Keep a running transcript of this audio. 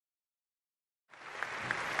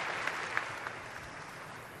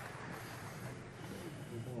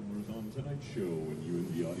show, and you in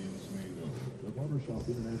the audience may know the Barbershop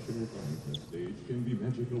International Contest stage can be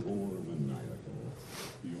magical or maniacal.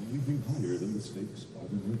 The only thing higher than the stakes are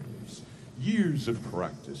the nerves. Years of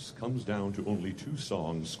practice comes down to only 2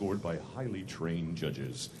 songs scored by highly trained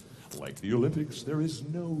judges. Like the Olympics, there is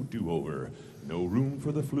no do-over, no room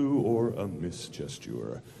for the flu or a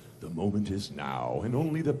misgesture. The moment is now, and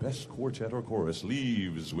only the best quartet or chorus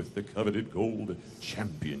leaves with the coveted gold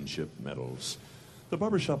championship medals. The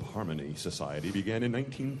Barbershop Harmony Society began in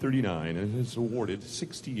 1939 and has awarded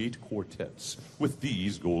 68 quartets with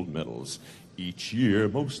these gold medals. Each year,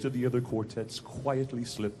 most of the other quartets quietly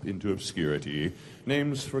slip into obscurity,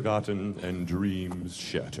 names forgotten and dreams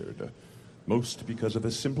shattered. Most because of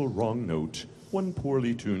a simple wrong note, one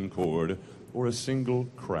poorly tuned chord, or a single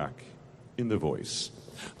crack in the voice.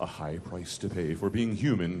 A high price to pay for being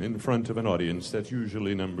human in front of an audience that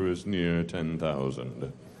usually numbers near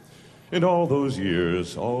 10,000. In all those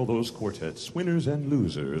years, all those quartets, winners and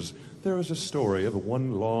losers, there is a story of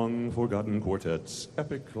one long-forgotten quartet's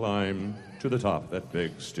epic climb to the top that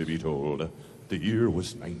begs to be told. The year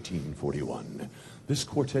was 1941. This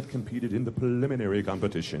quartet competed in the preliminary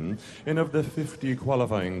competition, and of the 50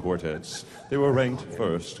 qualifying quartets, they were ranked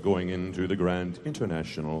first going into the grand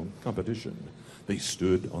international competition. They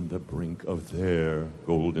stood on the brink of their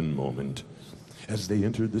golden moment as they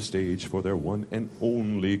entered the stage for their one and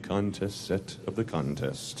only contest set of the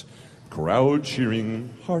contest. Crowd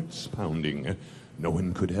cheering, hearts pounding. No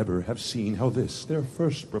one could ever have seen how this, their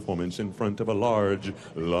first performance in front of a large,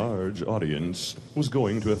 large audience, was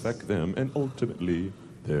going to affect them and ultimately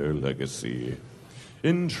their legacy.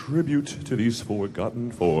 In tribute to these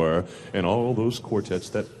forgotten 4 and all those quartets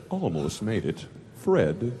that almost made it,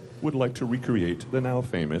 Fred would like to recreate the now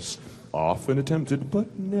famous, often attempted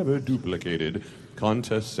but never duplicated,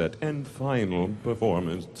 contest set and final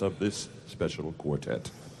performance of this special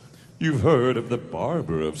quartet. You've heard of the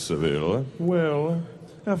Barber of Seville. Well,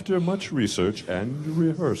 after much research and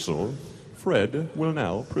rehearsal, Fred will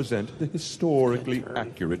now present the historically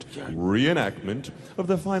accurate reenactment of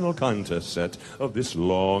the final contest set of this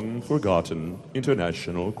long-forgotten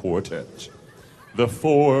international quartet. The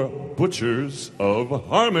 4 Butchers of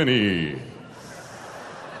Harmony.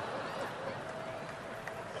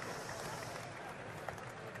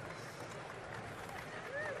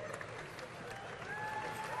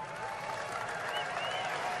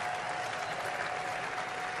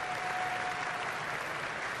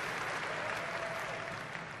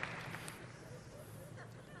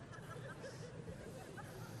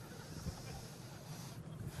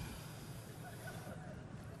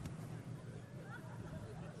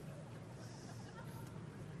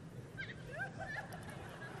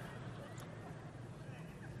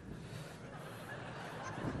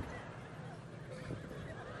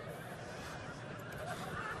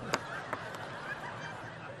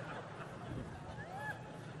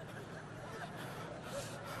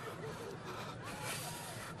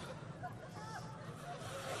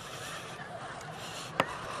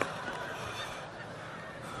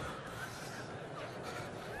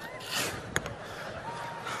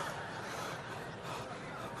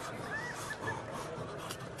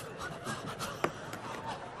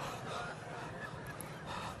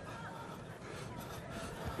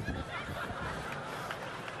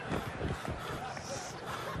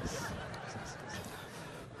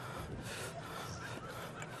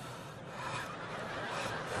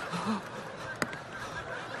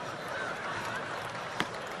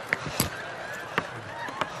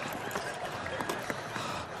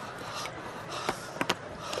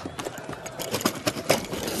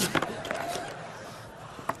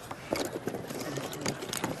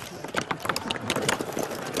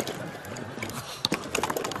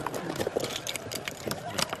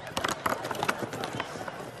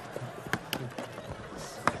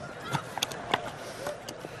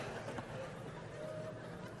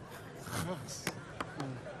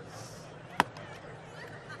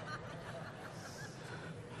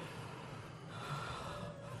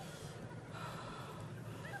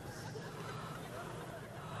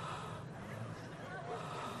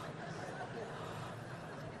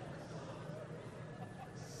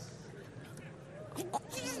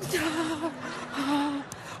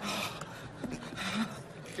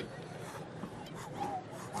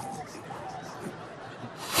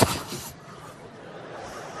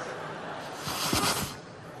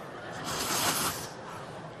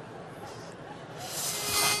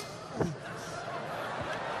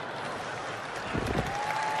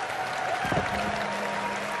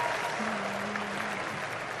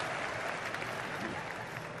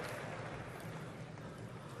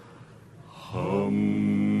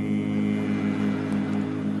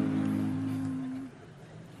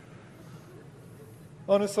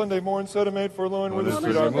 On a Sunday morn, set a maid forlorn with a Sunday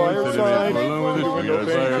sweetheart morn, by her set a maid side. forlorn with a The window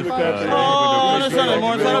sweetheart pane by to the her cafe. side. Oh, on a Sunday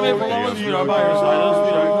morning, set a maid forlorn with a sweetheart by her side. A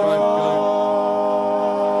sweetheart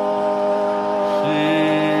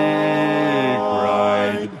She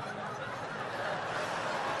cried.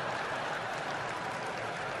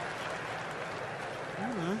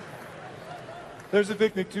 There's a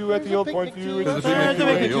picnic too at the Old Point View. There's a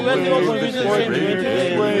picnic too at the Old Point View.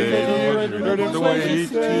 Heard him softly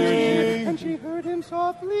sing. And she heard him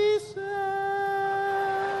softly say.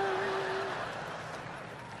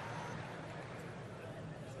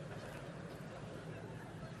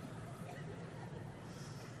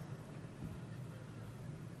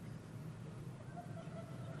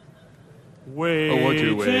 Wait, Oh, won't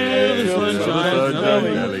you wait till the till sun the shines. sun Nelly.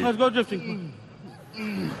 shines, Nelly. Let's go drifting.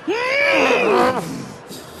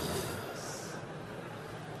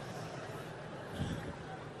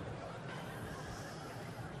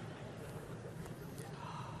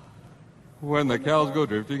 When the cows go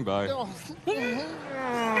drifting by.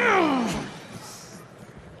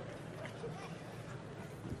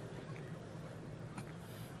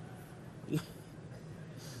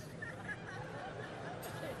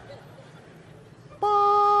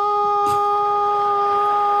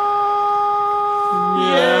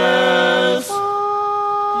 Yes.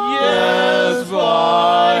 Yes,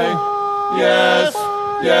 boy. Yes.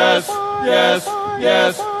 Yes. Yes.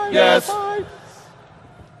 Yes. Yes.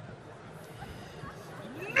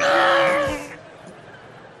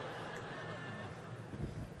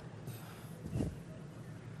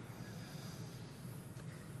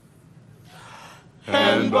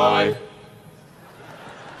 And by.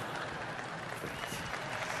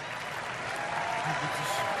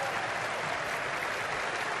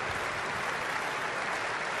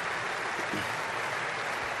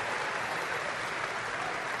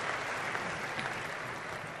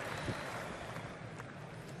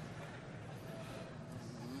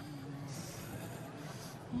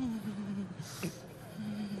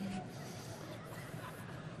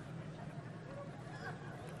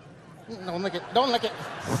 Don't lick it. Don't lick it.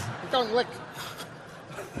 Don't lick.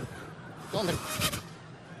 Don't lick.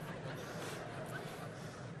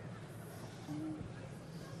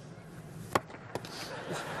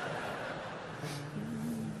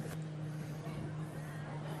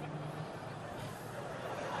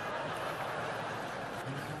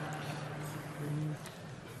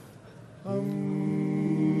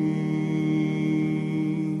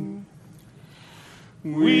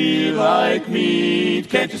 We like meat.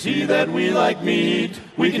 Can't you see that we like meat?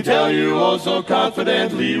 We can tell you oh so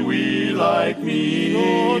confidently we like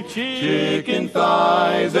meat. Chicken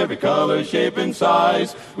thighs, every color, shape, and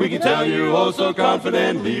size. We can tell you oh so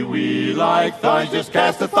confidently we like thighs. Just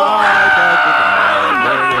cast a thigh.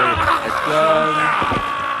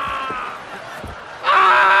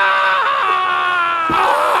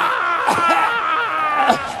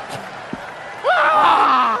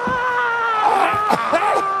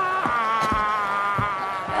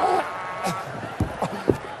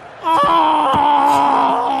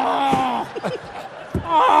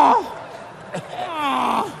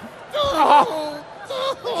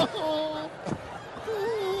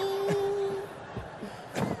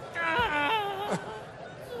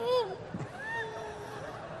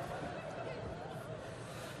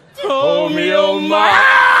 Oh me, oh my.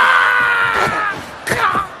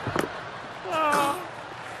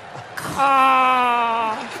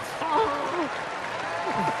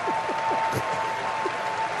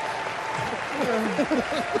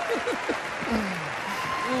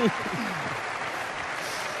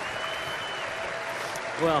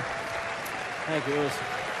 Well, thank you. It was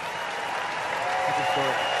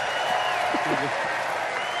short. Thank you.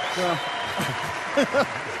 Well,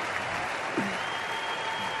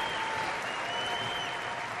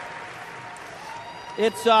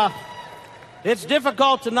 it's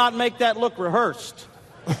difficult to not make that look rehearsed.